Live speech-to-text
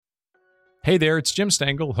Hey there, it's Jim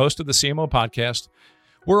Stengel, host of the CMO podcast.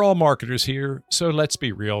 We're all marketers here, so let's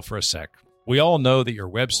be real for a sec. We all know that your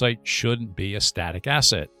website shouldn't be a static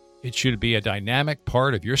asset. It should be a dynamic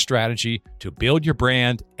part of your strategy to build your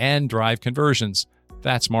brand and drive conversions.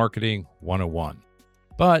 That's marketing 101.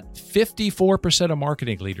 But 54% of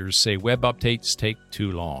marketing leaders say web updates take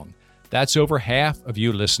too long. That's over half of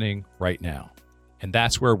you listening right now. And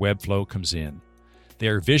that's where Webflow comes in.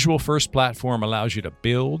 Their visual-first platform allows you to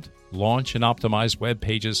build, launch, and optimize web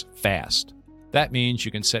pages fast. That means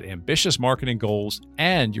you can set ambitious marketing goals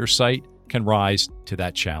and your site can rise to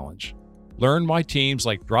that challenge. Learn why teams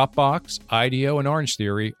like Dropbox, IDEO, and Orange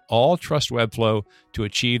Theory all trust Webflow to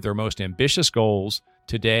achieve their most ambitious goals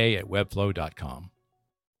today at webflow.com.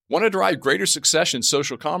 Want to drive greater success in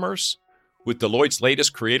social commerce? With Deloitte's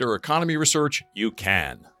latest creator economy research, you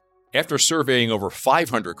can. After surveying over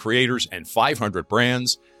 500 creators and 500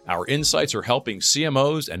 brands, our insights are helping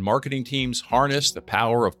CMOs and marketing teams harness the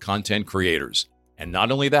power of content creators. And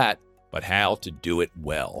not only that, but how to do it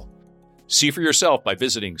well. See for yourself by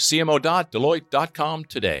visiting cmo.deloitte.com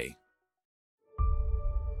today.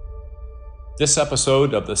 This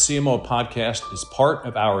episode of the CMO podcast is part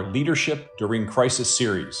of our Leadership During Crisis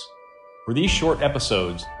series. For these short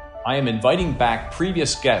episodes, I am inviting back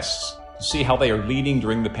previous guests to see how they are leading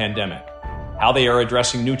during the pandemic, how they are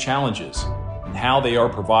addressing new challenges, and how they are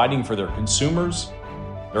providing for their consumers,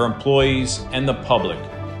 their employees, and the public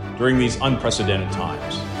during these unprecedented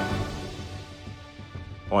times.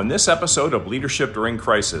 On this episode of Leadership During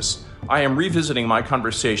Crisis, I am revisiting my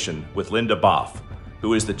conversation with Linda Boff,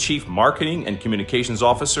 who is the Chief Marketing and Communications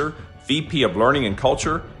Officer, VP of Learning and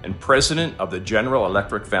Culture, and President of the General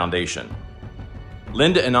Electric Foundation.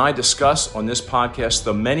 Linda and I discuss on this podcast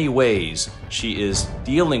the many ways she is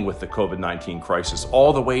dealing with the COVID-19 crisis,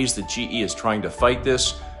 all the ways that GE is trying to fight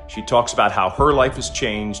this. She talks about how her life has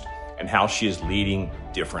changed and how she is leading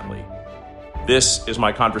differently. This is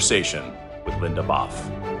my conversation with Linda Boff.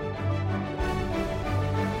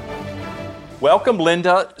 Welcome,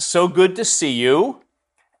 Linda. So good to see you,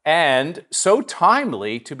 and so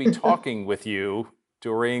timely to be talking with you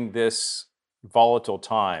during this volatile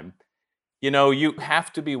time. You know, you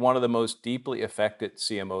have to be one of the most deeply affected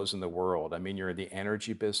CMOs in the world. I mean, you're in the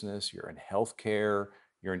energy business, you're in healthcare,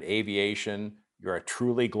 you're in aviation, you're a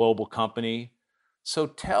truly global company. So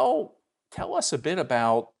tell us a bit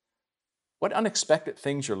about what unexpected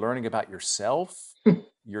things you're learning about yourself,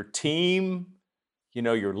 your team, you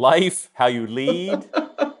know, your life, how you lead.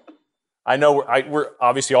 I know we're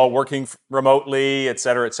obviously all working remotely, et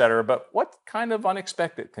cetera, but what kind of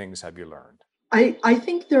unexpected things have you learned? I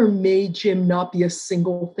think there may, Jim, not be a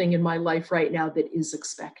single thing in my life right now that is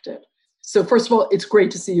expected. So first of all, it's great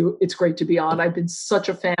to see you. It's great to be on. I've been such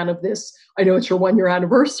a fan of this. I know it's your 1-year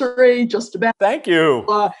anniversary, just about. Thank you.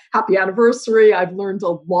 Happy anniversary. I've learned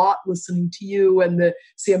a lot listening to you and the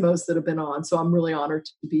CMOs that have been on. So I'm really honored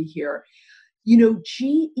to be here. You know,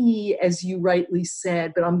 GE, as you rightly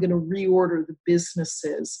said, but I'm going to reorder the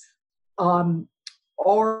businesses.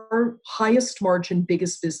 Our highest margin,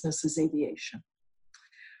 biggest business is aviation.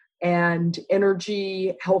 And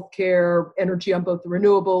energy, healthcare, energy on both the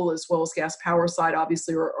renewable as well as gas power side,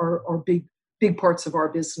 obviously are big parts of our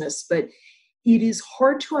business. But it is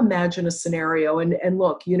hard to imagine a scenario. And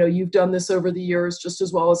look, you know, you've done this over the years just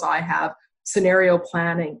as well as I have, scenario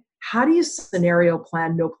planning. How do you scenario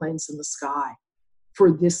plan no planes in the sky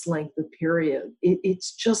for this length of period?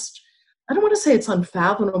 It's just, I don't want to say it's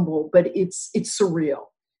unfathomable, but it's surreal.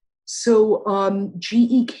 So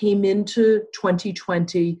GE came into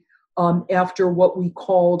 2020 after what we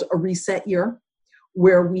called a reset year,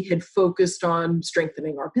 where we had focused on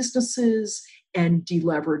strengthening our businesses and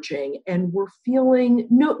deleveraging. And we're feeling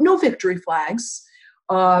no victory flags,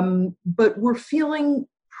 but we're feeling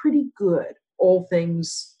pretty good, all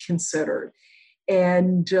things considered.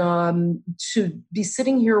 And to be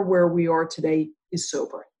sitting here where we are today is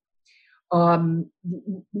sobering.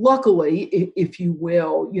 Luckily, if you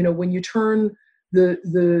will, you know, when you turn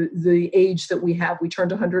the age that we have, we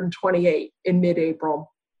turned 128 in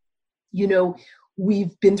mid-April. You know,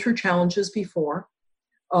 we've been through challenges before,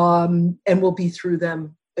 and we'll be through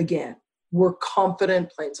them again. We're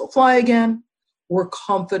confident planes will fly again. We're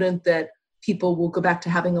confident that people will go back to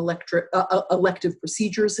having elective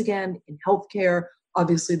procedures again in healthcare.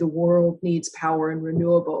 Obviously, the world needs power and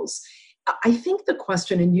renewables. I think the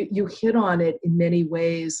question, and you hit on it in many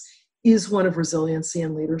ways, is one of resiliency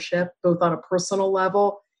and leadership, both on a personal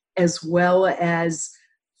level as well as,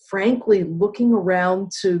 frankly, looking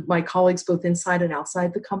around to my colleagues both inside and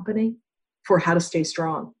outside the company for how to stay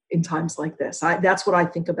strong in times like this. That's what I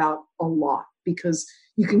think about a lot, because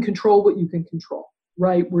you can control what you can control,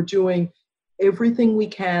 right? We're doing everything we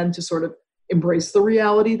can to sort of embrace the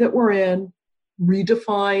reality that we're in,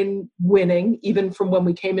 redefine winning, even from when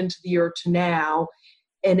we came into the year to now,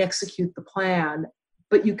 and execute the plan.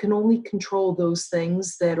 But you can only control those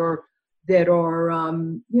things that are there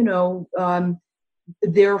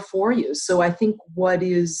for you. So I think what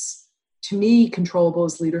is, to me, controllable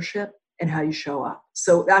is leadership and how you show up.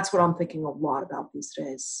 So that's what I'm thinking a lot about these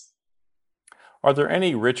days. Are there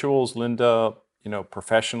any rituals, Linda,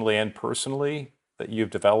 professionally and personally, that you've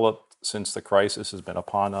developed since the crisis has been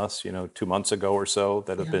upon us, 2 months ago or so,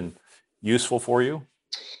 that have been useful for you?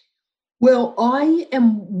 Well, I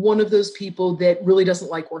am one of those people that really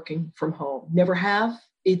doesn't like working from home. Never have.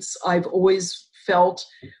 I've always felt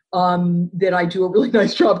that I do a really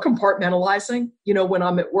nice job compartmentalizing. When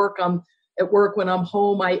I'm at work, I'm at work. When I'm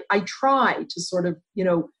home, I try to sort of,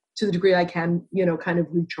 to the degree I can, kind of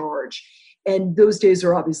recharge. And those days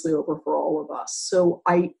are obviously over for all of us. So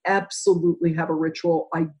I absolutely have a ritual.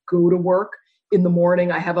 I go to work in the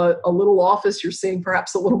morning. I have a little office. You're seeing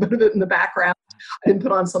perhaps a little bit of it in the background. I didn't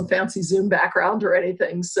put on some fancy Zoom background or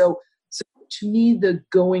anything. So to me, the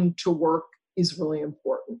going to work is really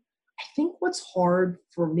important. I think what's hard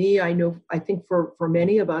for me, I think for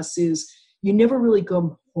many of us, is you never really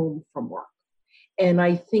go home from work. And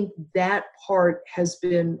I think that part has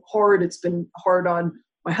been hard. It's been hard on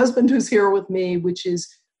my husband, who's here with me, which is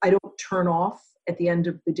I don't turn off at the end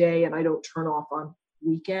of the day and I don't turn off on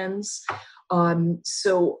weekends.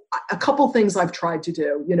 So a couple things I've tried to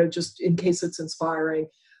do, just in case it's inspiring.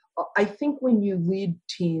 I think when you lead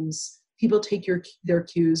teams, people take their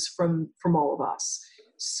cues from all of us.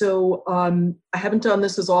 So I haven't done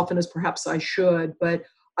this as often as perhaps I should, but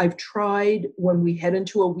I've tried, when we head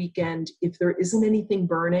into a weekend, if there isn't anything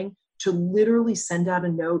burning, to literally send out a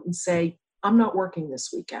note and say, I'm not working this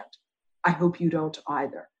weekend. I hope you don't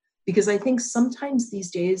either. Because I think sometimes these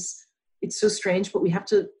days, it's so strange, but we have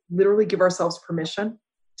to literally give ourselves permission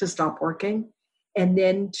to stop working and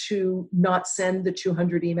then to not send the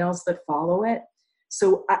 200 emails that follow it.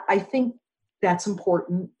 So I think that's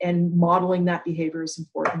important, and modeling that behavior is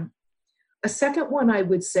important. A second one I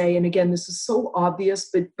would say, and again, this is so obvious,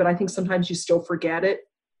 but I think sometimes you still forget it,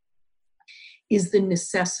 is the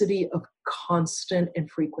necessity of constant and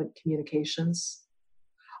frequent communications.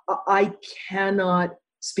 I cannot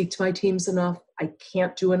speak to my teams enough. I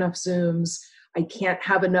can't do enough Zooms. I can't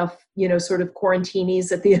have enough, sort of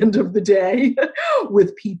quarantinis at the end of the day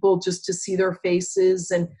with people just to see their faces.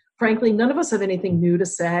 And frankly, none of us have anything new to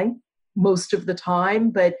say most of the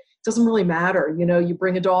time, but it doesn't really matter. You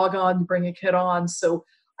bring a dog on, you bring a kid on. So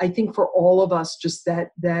I think for all of us, just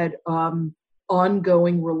that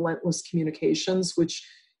ongoing, relentless communications, which,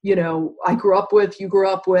 I grew up with, you grew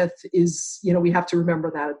up with, is, we have to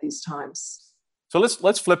remember that at these times. So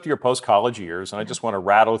let's flip to your post-college years, and I just want to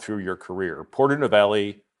rattle through your career. Porter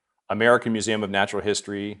Novelli, American Museum of Natural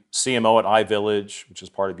History, CMO at iVillage, which is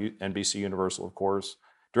part of NBC Universal, of course,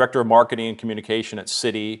 Director of Marketing and Communication at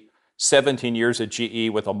Citi, 17 years at GE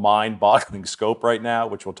with a mind-boggling scope right now,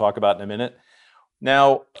 which we'll talk about in a minute.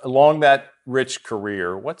 Now, along that rich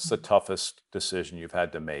career, what's the toughest decision you've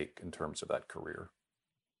had to make in terms of that career?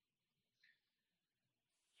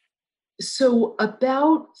 So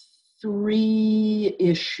about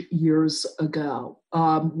 3-ish years ago,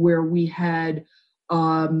 where we had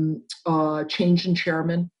change in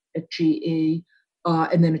chairman at GE,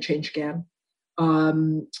 and then a change again.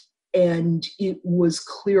 And it was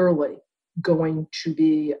clearly going to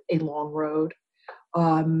be a long road.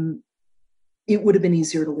 It would have been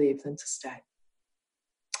easier to leave than to stay,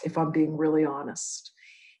 if I'm being really honest.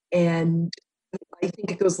 And I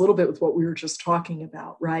think it goes a little bit with what we were just talking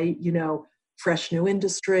about, right? Fresh new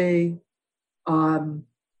industry,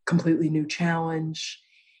 completely new challenge.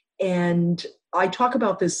 And I talk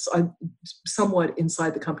about this somewhat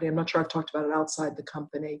inside the company. I'm not sure I've talked about it outside the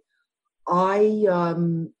company.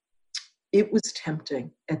 It was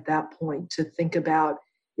tempting at that point to think about,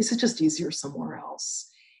 is it just easier somewhere else?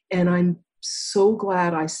 And I'm so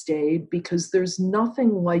glad I stayed, because there's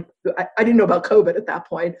nothing like, I didn't know about COVID at that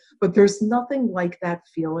point, but there's nothing like that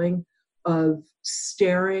feeling of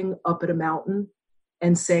staring up at a mountain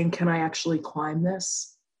and saying, can I actually climb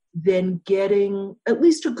this? Then getting at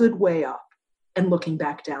least a good way up and looking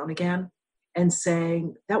back down again and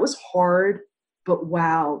saying, that was hard, but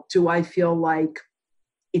wow, do I feel like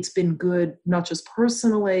it's been good, not just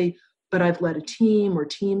personally, but I've led a team or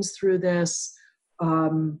teams through this.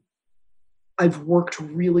 I've worked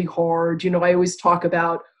really hard. I always talk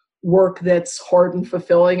about work that's hard and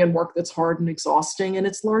fulfilling and work that's hard and exhausting, and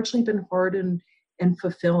it's largely been hard and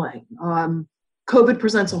fulfilling. COVID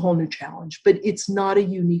presents a whole new challenge, but it's not a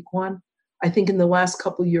unique one. I think in the last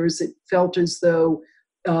couple of years, it felt as though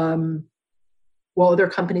while other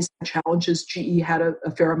companies had challenges, GE had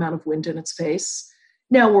a fair amount of wind in its face.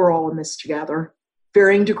 Now we're all in this together.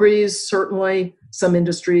 Varying degrees, certainly. Some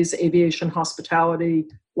industries, aviation, hospitality,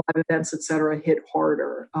 live events, et cetera, hit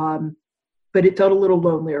harder. But it felt a little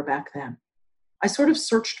lonelier back then. I sort of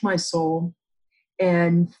searched my soul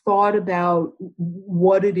and thought about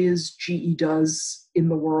what it is GE does in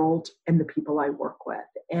the world and the people I work with.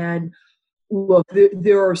 And look,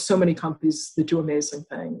 there are so many companies that do amazing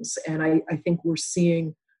things. And I think we're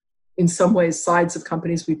seeing, in some ways, sides of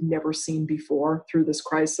companies we've never seen before through this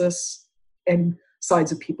crisis, and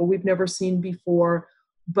sides of people we've never seen before.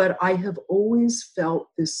 But I have always felt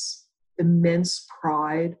this immense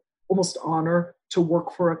pride, almost honor, to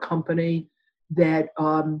work for a company that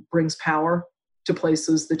brings power to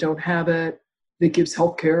places that don't have it, that gives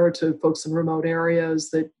healthcare to folks in remote areas,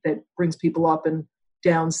 that brings people up and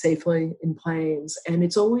down safely in planes. And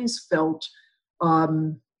it's always felt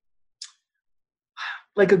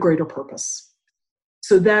like a greater purpose.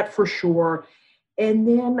 So that for sure. And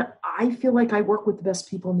then I feel like I work with the best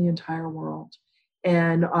people in the entire world.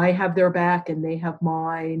 And I have their back and they have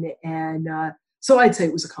mine. And so I'd say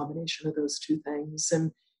it was a combination of those two things.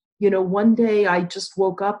 And, one day I just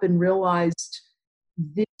woke up and realized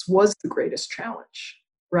this was the greatest challenge,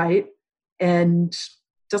 right? And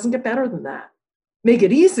it doesn't get better than that. Make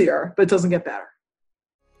it easier, but it doesn't get better.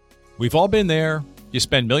 We've all been there. You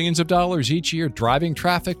spend millions of dollars each year driving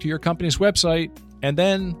traffic to your company's website, and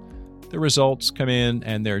then the results come in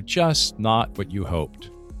and they're just not what you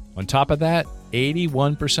hoped. On top of that,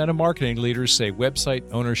 81% of marketing leaders say website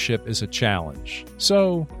ownership is a challenge.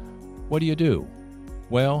 So what do?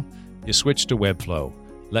 Well, you switch to Webflow.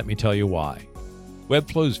 Let me tell you why.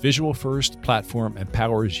 Webflow's visual-first platform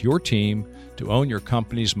empowers your team to own your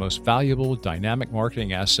company's most valuable dynamic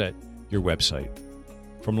marketing asset, your website.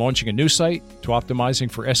 From launching a new site to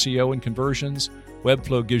optimizing for SEO and conversions,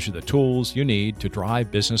 Webflow gives you the tools you need to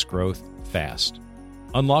drive business growth fast.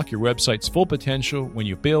 Unlock your website's full potential when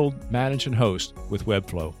you build, manage, and host with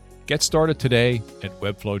Webflow. Get started today at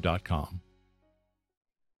webflow.com.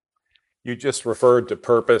 You just referred to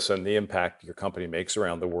purpose and the impact your company makes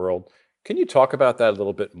around the world. Can you talk about that a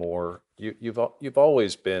little bit more? You've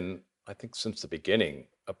always been, I think since the beginning,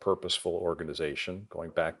 a purposeful organization,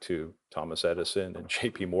 going back to Thomas Edison and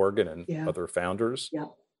JP Morgan and other founders. Yeah.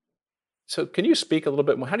 So can you speak a little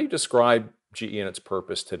bit more? How do you describe GE and its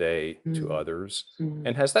purpose today to others?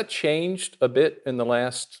 And has that changed a bit in the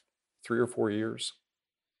last 3 or 4 years?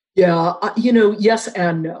 Yeah, yes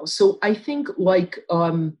and no. So I think like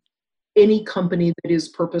any company that is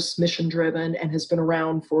purpose mission driven and has been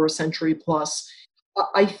around for a century plus,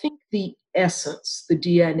 I think the essence, the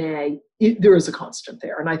DNA, there is a constant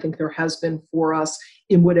there. And I think there has been for us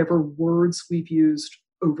in whatever words we've used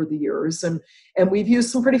over the years. And we've used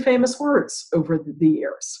some pretty famous words over the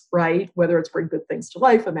years, right? Whether it's bring good things to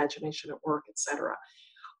life, imagination at work, et cetera.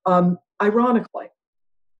 Ironically,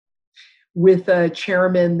 with a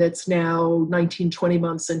chairman that's now 19, 20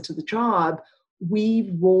 months into the job,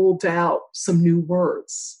 we rolled out some new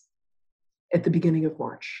words at the beginning of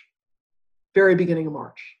March, very beginning of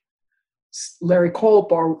March. Larry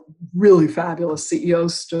Culp, our really fabulous CEO,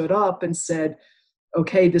 stood up and said,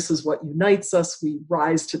 okay, this is what unites us. We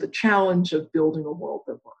rise to the challenge of building a world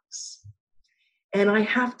that works. And I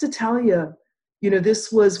have to tell you,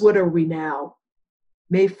 this was, what are we now?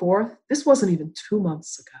 May 4th? This wasn't even 2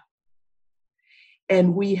 months ago.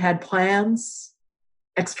 And we had plans,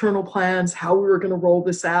 external plans, how we were going to roll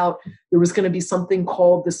this out. There was going to be something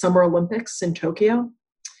called the Summer Olympics in Tokyo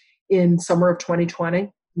in summer of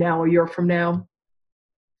 2020, now a year from now.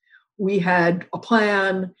 We had a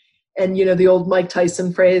plan, and the old Mike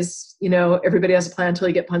Tyson phrase, everybody has a plan until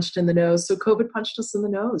you get punched in the nose. So COVID punched us in the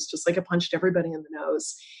nose, just like it punched everybody in the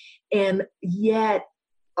nose. And yet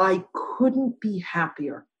I couldn't be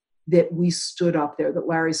happier that we stood up there, that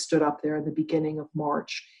Larry stood up there in the beginning of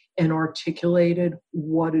March and articulated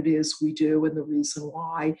what it is we do and the reason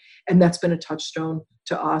why. And that's been a touchstone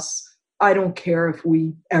to us. I don't care if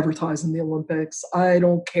we advertise in the Olympics. I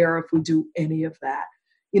don't care if we do any of that.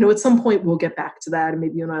 At some point we'll get back to that, and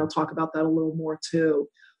maybe you and I will talk about that a little more too.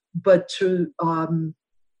 But to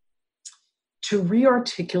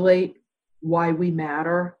re-articulate why we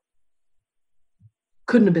matter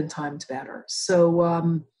couldn't have been timed better.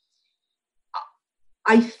 So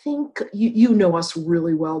I think you know us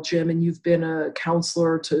really well, Jim, and you've been a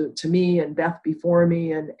counselor to me and Beth before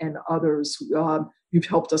me and others. You've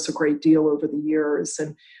helped us a great deal over the years,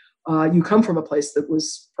 and you come from a place that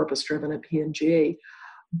was purpose-driven at P&G.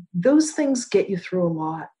 Those things get you through a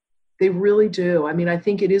lot. They really do. I mean, I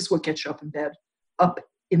think it is what gets you up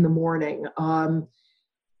in the morning.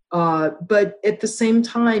 But at the same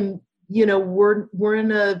time, we're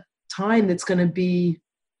in a time that's going to be,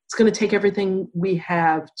 it's going to take everything we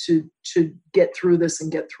have to get through this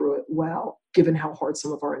and get through it well, given how hard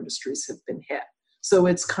some of our industries have been hit. So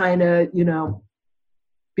it's kind of,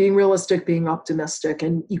 being realistic, being optimistic,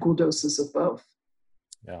 and equal doses of both.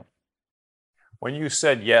 Yeah. When you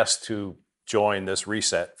said yes to join this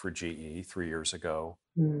reset for GE 3 years ago,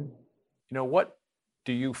 what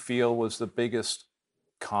do you feel was the biggest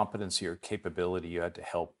competency or capability you had to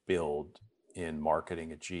help build in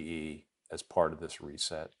marketing at GE as part of this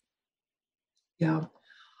reset? Yeah.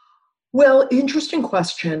 Well, interesting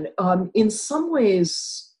question. In some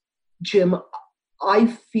ways, Jim, I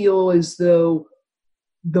feel as though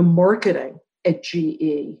the marketing at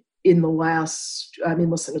GE in the last,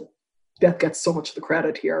 listen, Beth gets so much of the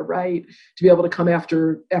credit here, right? To be able to come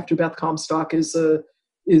after Beth Comstock is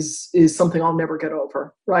something I'll never get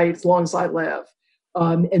over, right? As long as I live.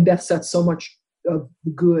 And Beth set so much of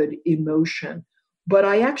the good in motion. But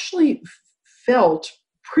I actually felt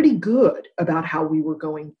pretty good about how we were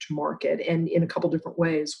going to market, and in a couple different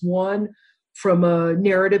ways. One, from a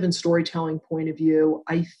narrative and storytelling point of view,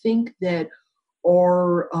 I think that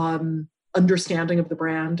our understanding of the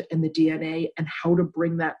brand and the DNA and how to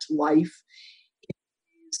bring that to life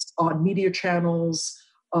on media channels,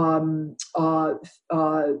 through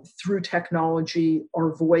technology,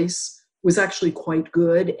 our voice was actually quite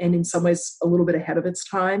good, and in some ways a little bit ahead of its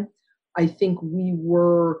time. I think we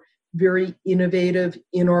were very innovative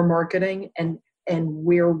in our marketing and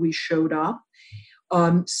where we showed up.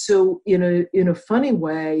 So in a funny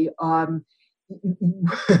way,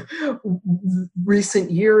 recent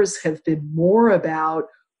years have been more about,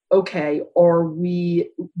 okay, are we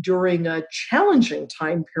during a challenging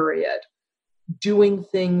time period doing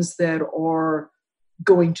things that are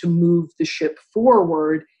going to move the ship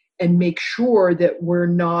forward and make sure that we're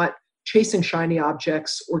not chasing shiny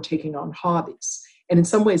objects or taking on hobbies. And in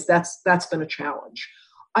some ways, that's been a challenge.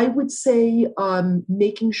 I would say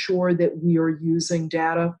making sure that we are using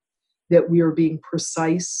data, that we are being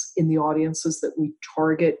precise in the audiences that we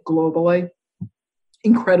target globally,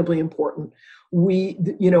 incredibly important.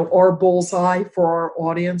 Our bullseye for our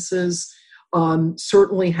audiences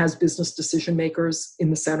certainly has business decision makers in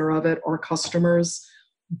the center of it, our customers.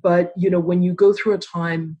 But, when you go through a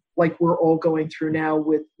time like we're all going through now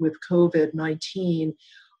with COVID-19,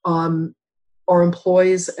 our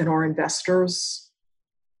employees and our investors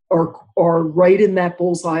are right in that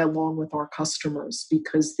bullseye along with our customers,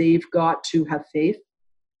 because they've got to have faith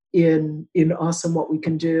in us and what we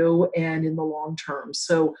can do and in the long term.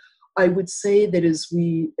 So I would say that as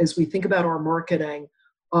we think about our marketing,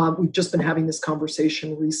 we've just been having this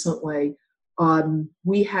conversation recently.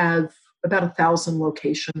 We have about 1,000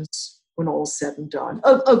 locations when all is said and done,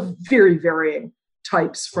 of very varying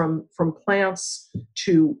types, from plants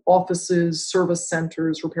to offices, service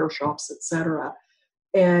centers, repair shops, etc.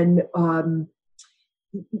 And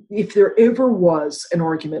if there ever was an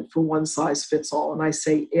argument for one size fits all, and I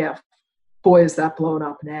say if, boy, is that blown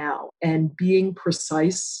up now. And being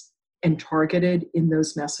precise and targeted in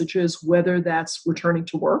those messages, whether that's returning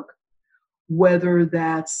to work, whether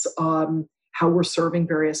that's how we're serving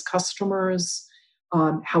various customers,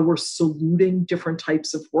 how we're saluting different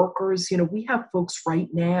types of workers. We have folks right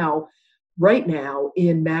now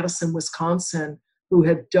in Madison, Wisconsin, who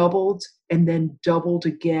have doubled and then doubled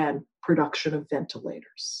again production of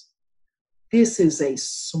ventilators. This is a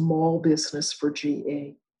small business for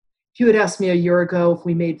GE. If you had asked me a year ago if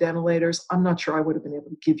we made ventilators, I'm not sure I would have been able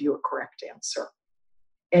to give you a correct answer.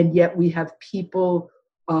 And yet we have people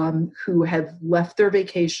who have left their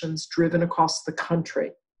vacations, driven across the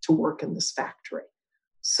country to work in this factory.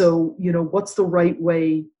 So, what's the right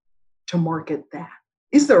way to market that?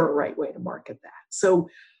 Is there a right way to market that? So,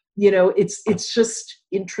 it's just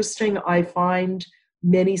interesting. I find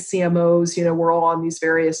many CMOs, we're all on these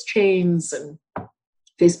various chains and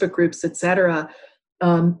Facebook groups, et cetera,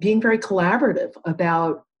 being very collaborative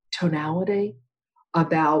about tonality,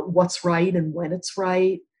 about what's right and when it's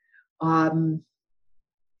right,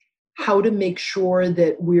 how to make sure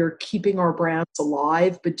that we're keeping our brands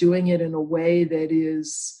alive, but doing it in a way that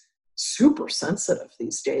is super sensitive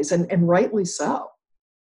these days, and rightly so.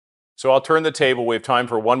 So I'll turn the table. We have time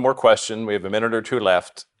for one more question. We have a minute or two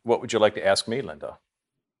left. What would you like to ask me, Linda?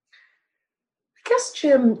 I guess,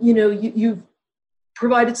 Jim, you've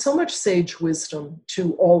provided so much sage wisdom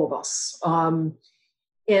to all of us.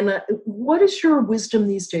 And what is your wisdom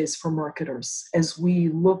these days for marketers as we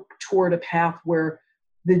look toward a path where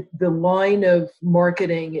the line of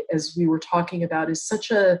marketing, as we were talking about, is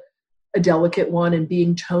such a a delicate one, and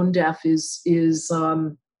being tone deaf is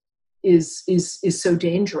so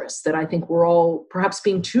dangerous that I think we're all perhaps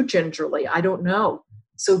being too gingerly. I don't know.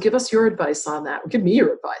 So give us your advice on that. Give me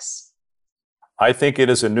your advice. I think it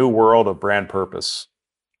is a new world of brand purpose,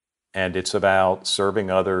 and it's about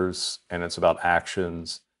serving others, and it's about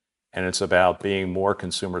actions, and it's about being more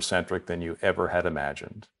consumer centric than you ever had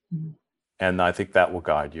imagined. Mm-hmm. And I think that will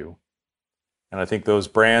guide you. And I think those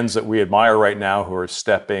brands that we admire right now who are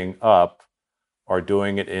stepping up are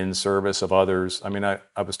doing it in service of others. I mean, I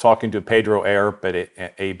was talking to Pedro Arp at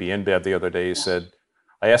AB InBev the other day. He said,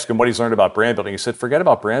 I asked him what he's learned about brand building. He said, forget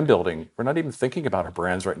about brand building. We're not even thinking about our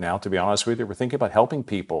brands right now, to be honest with you. We're thinking about helping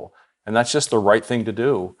people. And that's just the right thing to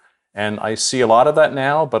do. And I see a lot of that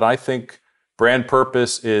now, but I think brand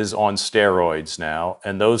purpose is on steroids now.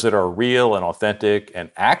 And those that are real and authentic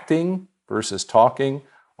and acting versus talking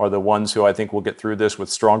are the ones who I think will get through this with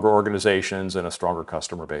stronger organizations and a stronger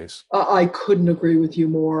customer base. I couldn't agree with you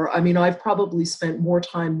more. I mean, I've probably spent more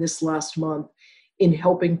time this last month in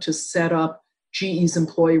helping to set up GE's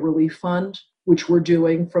Employee Relief Fund, which we're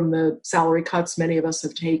doing from the salary cuts many of us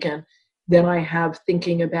have taken, than I have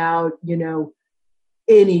thinking about,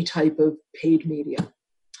 any type of paid media.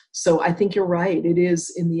 So I think you're right. It is,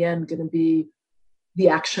 in the end, going to be the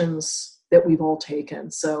actions that we've all taken.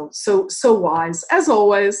 So wise, as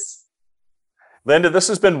always. Linda, this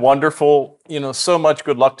has been wonderful. So much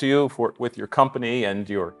good luck to you with your company and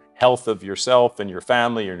your health of yourself and your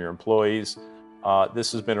family and your employees.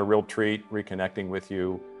 This has been a real treat reconnecting with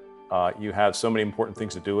you. You have so many important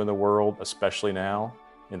things to do in the world, especially now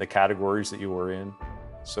in the categories that you are in.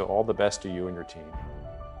 So all the best to you and your team.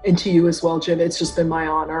 And to you as well, Jim. It's just been my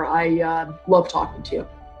honor. I love talking to you.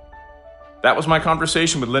 That was my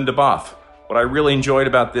conversation with Linda Boff. What I really enjoyed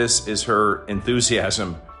about this is her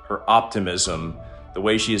enthusiasm, her optimism, the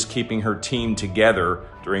way she is keeping her team together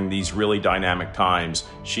during these really dynamic times.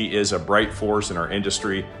 She is a bright force in our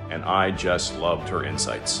industry, and I just loved her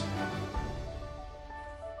insights.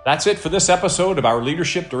 That's it for this episode of our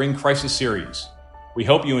Leadership During Crisis series. We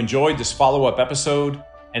hope you enjoyed this follow-up episode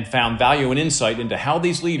and found value and insight into how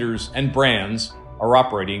these leaders and brands are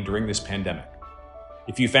operating during this pandemic.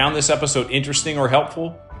 If you found this episode interesting or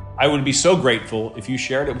helpful, I would be so grateful if you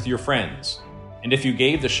shared it with your friends. And if you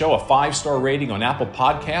gave the show a 5-star rating on Apple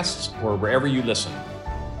Podcasts or wherever you listen.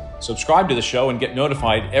 Subscribe to the show and get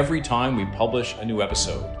notified every time we publish a new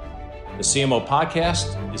episode. The CMO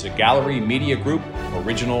Podcast is a Gallery Media Group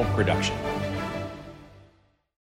original production.